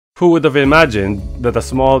Who would have imagined that a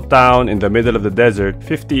small town in the middle of the desert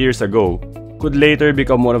 50 years ago could later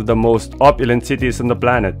become one of the most opulent cities on the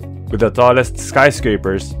planet, with the tallest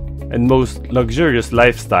skyscrapers and most luxurious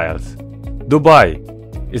lifestyles? Dubai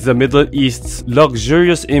is the Middle East's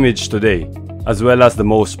luxurious image today, as well as the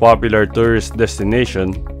most popular tourist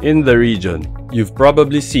destination in the region. You've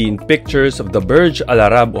probably seen pictures of the Burj Al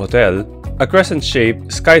Arab Hotel, a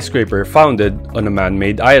crescent-shaped skyscraper founded on a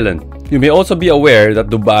man-made island. You may also be aware that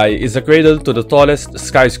Dubai is the cradle to the tallest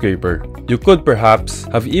skyscraper. You could perhaps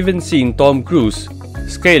have even seen Tom Cruise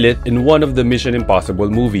scale it in one of the Mission Impossible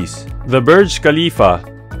movies. The Burj Khalifa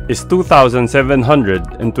is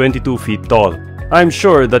 2,722 feet tall. I'm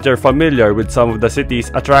sure that you're familiar with some of the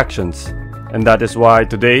city's attractions, and that is why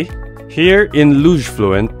today, here in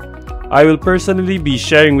Fluent, I will personally be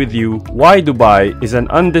sharing with you why Dubai is an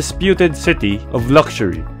undisputed city of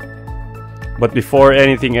luxury. But before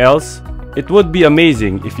anything else, it would be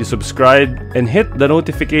amazing if you subscribe and hit the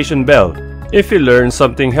notification bell if you learn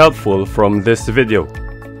something helpful from this video.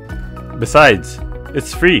 Besides,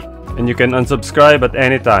 it's free and you can unsubscribe at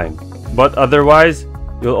any time. But otherwise,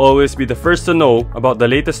 you'll always be the first to know about the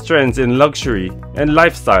latest trends in luxury and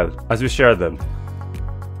lifestyle as we share them.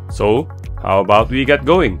 So, how about we get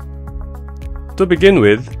going? To begin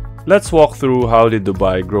with, let's walk through how did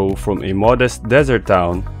Dubai grow from a modest desert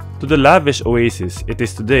town to the lavish oasis it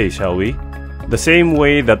is today, shall we? The same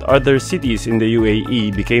way that other cities in the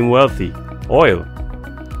UAE became wealthy: oil.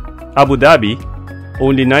 Abu Dhabi,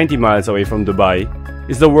 only 90 miles away from Dubai,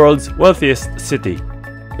 is the world's wealthiest city.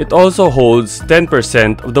 It also holds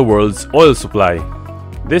 10% of the world's oil supply.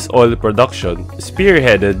 This oil production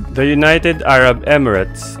spearheaded the United Arab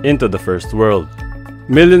Emirates into the first world.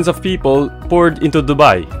 Millions of people poured into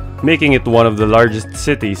Dubai, making it one of the largest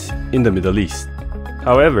cities in the Middle East.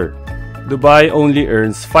 However, Dubai only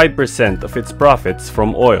earns 5% of its profits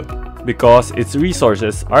from oil because its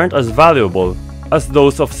resources aren't as valuable as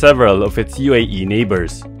those of several of its UAE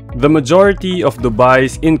neighbors. The majority of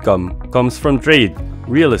Dubai's income comes from trade,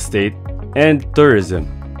 real estate, and tourism.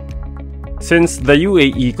 Since the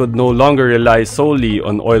UAE could no longer rely solely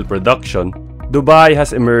on oil production, Dubai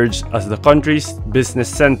has emerged as the country's business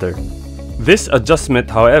center. This adjustment,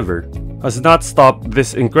 however, has not stopped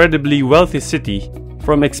this incredibly wealthy city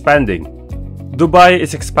from expanding. Dubai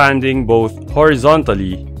is expanding both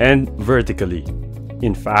horizontally and vertically.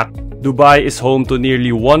 In fact, Dubai is home to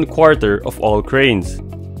nearly 1/4 of all cranes.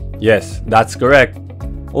 Yes, that's correct.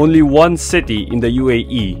 Only one city in the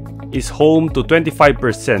UAE is home to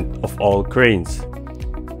 25% of all cranes.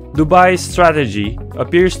 Dubai's strategy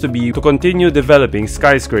appears to be to continue developing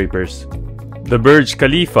skyscrapers. The Burj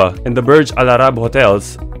Khalifa and the Burj Al Arab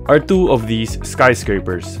hotels are two of these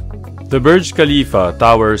skyscrapers. The Burj Khalifa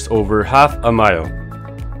towers over half a mile.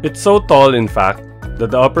 It's so tall, in fact,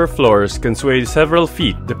 that the upper floors can sway several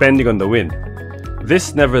feet depending on the wind.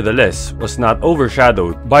 This, nevertheless, was not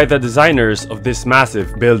overshadowed by the designers of this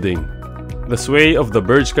massive building. The sway of the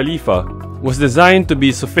Burj Khalifa was designed to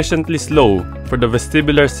be sufficiently slow for the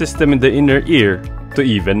vestibular system in the inner ear to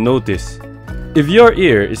even notice. If your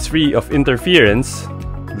ear is free of interference,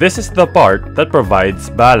 this is the part that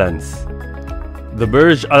provides balance. The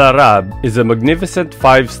Burj Al Arab is a magnificent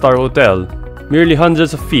 5-star hotel merely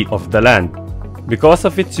hundreds of feet off the land. Because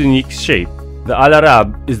of its unique shape, the Al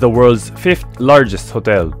Arab is the world's 5th largest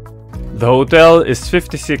hotel. The hotel is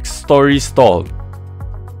 56 stories tall.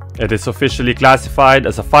 It is officially classified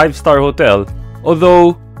as a 5-star hotel,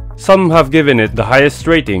 although some have given it the highest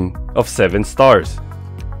rating of 7 stars.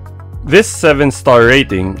 This 7-star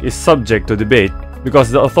rating is subject to debate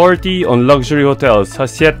because the authority on luxury hotels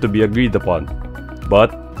has yet to be agreed upon.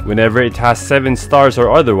 But whenever it has 7 stars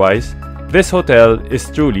or otherwise, this hotel is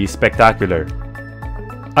truly spectacular.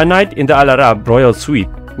 A night in the Al Arab Royal Suite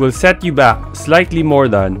will set you back slightly more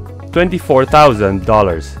than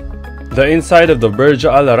 $24,000. The inside of the Burj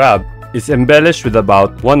Al Arab is embellished with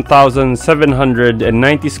about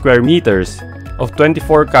 1,790 square meters of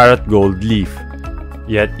 24-karat gold leaf.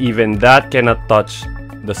 Yet even that cannot touch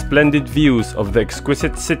the splendid views of the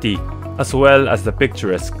exquisite city as well as the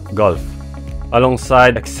picturesque Gulf.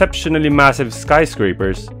 Alongside exceptionally massive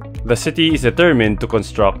skyscrapers, the city is determined to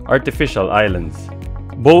construct artificial islands.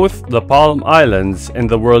 Both the Palm Islands and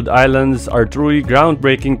the World Islands are truly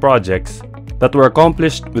groundbreaking projects that were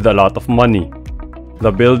accomplished with a lot of money.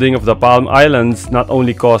 The building of the Palm Islands not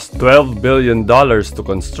only cost $12 billion to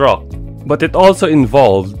construct, but it also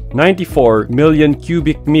involved 94 million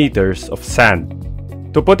cubic meters of sand.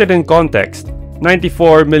 To put it in context,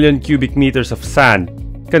 94 million cubic meters of sand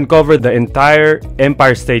can cover the entire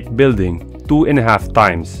Empire State Building 2.5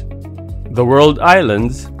 times. The World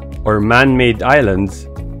Islands, or man-made islands,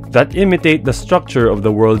 that imitate the structure of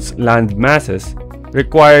the world's land masses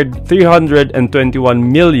required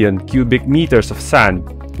 321 million cubic meters of sand,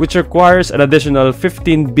 which requires an additional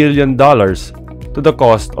 $15 billion to the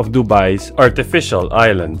cost of Dubai's artificial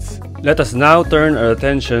islands. Let us now turn our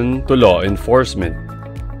attention to law enforcement.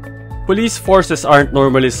 Police forces aren't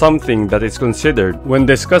normally something that is considered when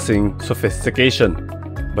discussing sophistication,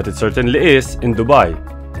 but it certainly is in Dubai.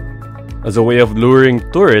 As a way of luring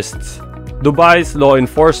tourists, Dubai's law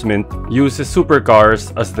enforcement uses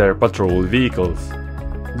supercars as their patrol vehicles.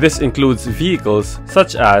 This includes vehicles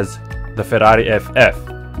such as the Ferrari FF,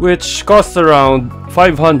 which costs around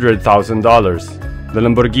 $500,000, the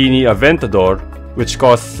Lamborghini Aventador, which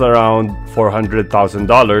costs around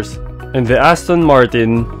 $400,000, and the Aston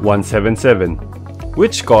Martin 177,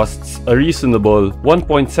 which costs a reasonable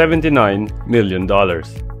 $1.79 million.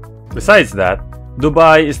 Besides that,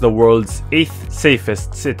 Dubai is the world's 8th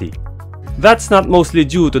safest city. That's not mostly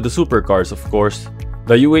due to the supercars, of course.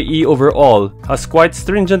 The UAE overall has quite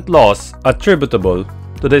stringent laws attributable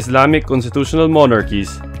to the Islamic constitutional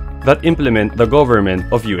monarchies that implement the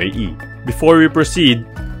government of UAE. Before we proceed,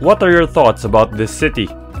 what are your thoughts about this city?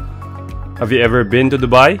 Have you ever been to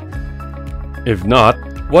Dubai? If not,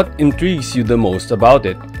 what intrigues you the most about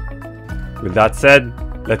it? With that said,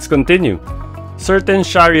 let's continue. Certain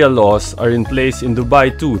Sharia laws are in place in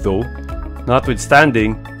Dubai too, though.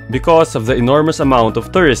 Notwithstanding, because of the enormous amount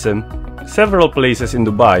of tourism, several places in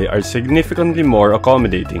Dubai are significantly more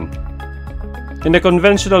accommodating. In the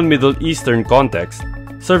conventional Middle Eastern context,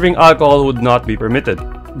 serving alcohol would not be permitted,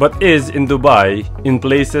 but is in Dubai in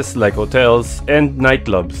places like hotels and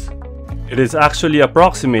nightclubs. It is actually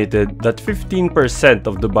approximated that 15%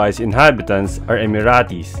 of Dubai's inhabitants are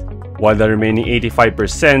Emiratis, while the remaining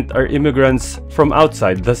 85% are immigrants from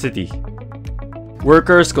outside the city.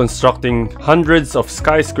 Workers constructing hundreds of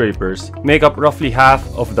skyscrapers make up roughly half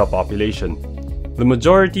of the population. The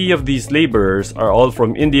majority of these laborers are all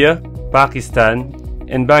from India, Pakistan,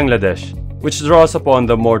 and Bangladesh, which draws upon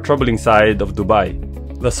the more troubling side of Dubai.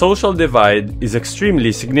 The social divide is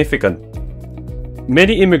extremely significant.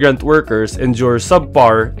 Many immigrant workers endure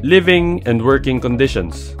subpar living and working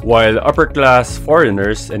conditions, while upper-class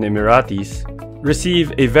foreigners and Emiratis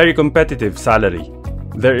receive a very competitive salary.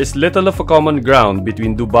 There is little of a common ground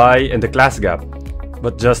between Dubai and the class gap,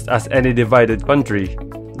 but just as any divided country,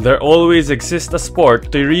 there always exists a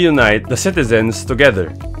sport to reunite the citizens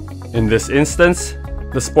together. In this instance,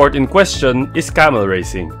 the sport in question is camel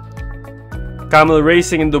racing. Camel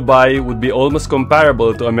racing in Dubai would be almost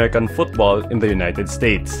comparable to American football in the United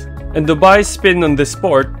States. And Dubai's spin on this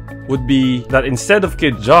sport would be that instead of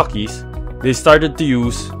kid jockeys, they started to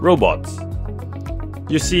use robots.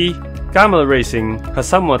 You see, camel racing has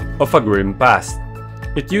somewhat of a grim past.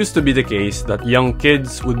 It used to be the case that young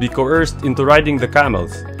kids would be coerced into riding the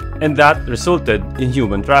camels, and that resulted in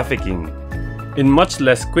human trafficking. In much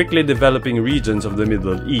less quickly developing regions of the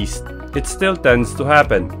Middle East, it still tends to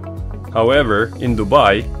happen. However, in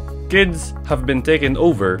Dubai, kids have been taken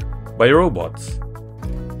over by robots.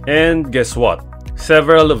 And guess what?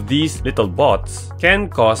 Several of these little bots can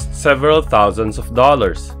cost several thousands of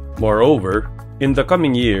dollars. Moreover, in the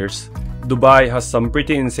coming years, Dubai has some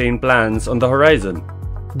pretty insane plans on the horizon.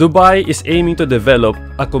 Dubai is aiming to develop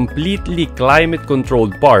a completely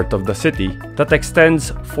climate-controlled part of the city that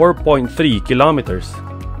extends 4.3 kilometers.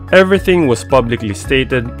 Everything was publicly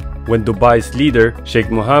stated when Dubai's leader,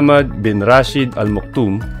 Sheikh Mohammed bin Rashid Al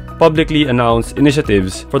Maktoum, publicly announced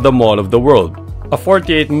initiatives for the Mall of the World, a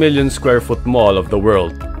 48 million square foot mall of the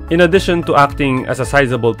world. In addition to acting as a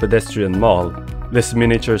sizable pedestrian mall, this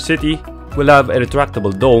miniature city will have a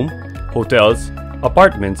retractable dome, hotels,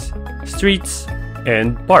 apartments, streets,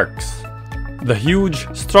 and parks. The huge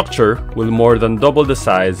structure will more than double the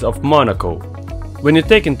size of Monaco. When you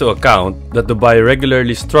take into account that Dubai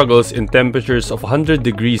regularly struggles in temperatures of 100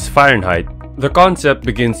 degrees Fahrenheit, the concept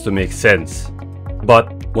begins to make sense.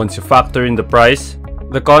 But once you factor in the price,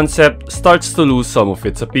 the concept starts to lose some of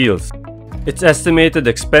its appeals. Its estimated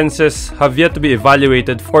expenses have yet to be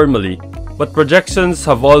evaluated formally, but projections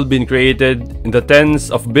have all been created in the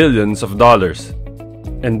tens of billions of dollars.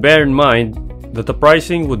 And bear in mind that the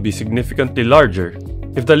pricing would be significantly larger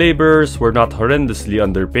if the laborers were not horrendously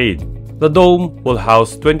underpaid. The dome will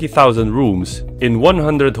house 20,000 rooms in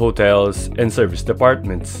 100 hotels and service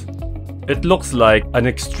departments. It looks like an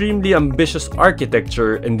extremely ambitious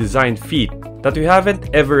architecture and design feat that we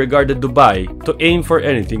haven't ever regarded Dubai to aim for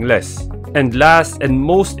anything less. And last and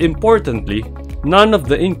most importantly, none of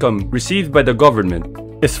the income received by the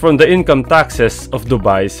government is from the income taxes of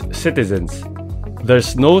Dubai's citizens.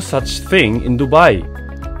 There's no such thing in Dubai.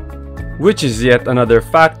 which is yet another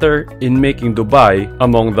factor in making Dubai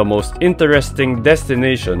among the most interesting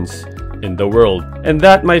destinations in the world. And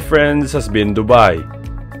that, my friends, has been Dubai.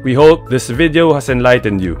 We hope this video has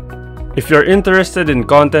enlightened you. If you're interested in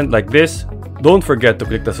content like this, don't forget to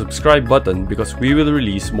click the subscribe button because we will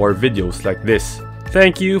release more videos like this.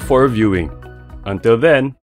 Thank you for viewing. Until then,